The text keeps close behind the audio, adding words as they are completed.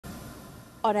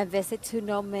On a visit to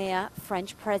Nouméa,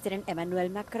 French President Emmanuel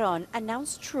Macron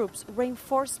announced troops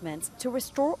reinforcements to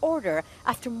restore order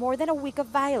after more than a week of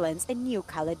violence in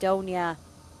New-Caledonia.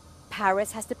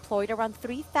 Paris has deployed around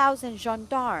 3,000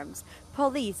 gendarmes,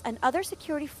 police and other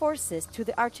security forces to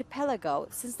the archipelago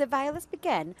since the violence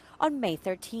began on May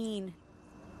 13.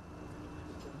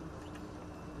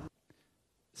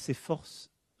 Ces forces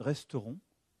resteront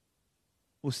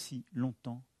aussi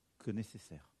longtemps que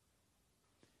nécessaire,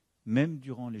 même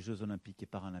durant les Jeux olympiques et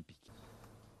paralympiques.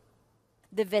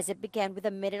 The visit began with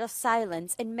a minute of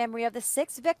silence in memory of the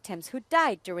 6 victims who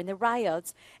died during the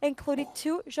riots, including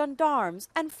 2 gendarmes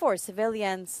and 4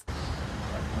 civilians.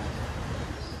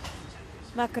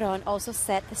 Macron also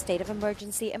said the state of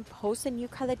emergency imposed in New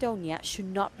Caledonia should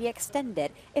not be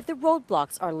extended if the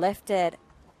roadblocks are lifted.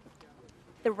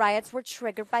 The riots were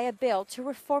triggered by a bill to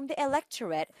reform the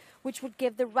electorate, which would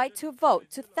give the right to vote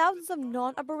to thousands of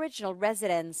non-Aboriginal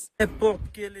residents.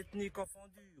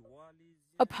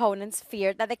 Opponents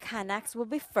feared that the Kanaks will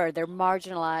be further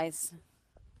marginalized.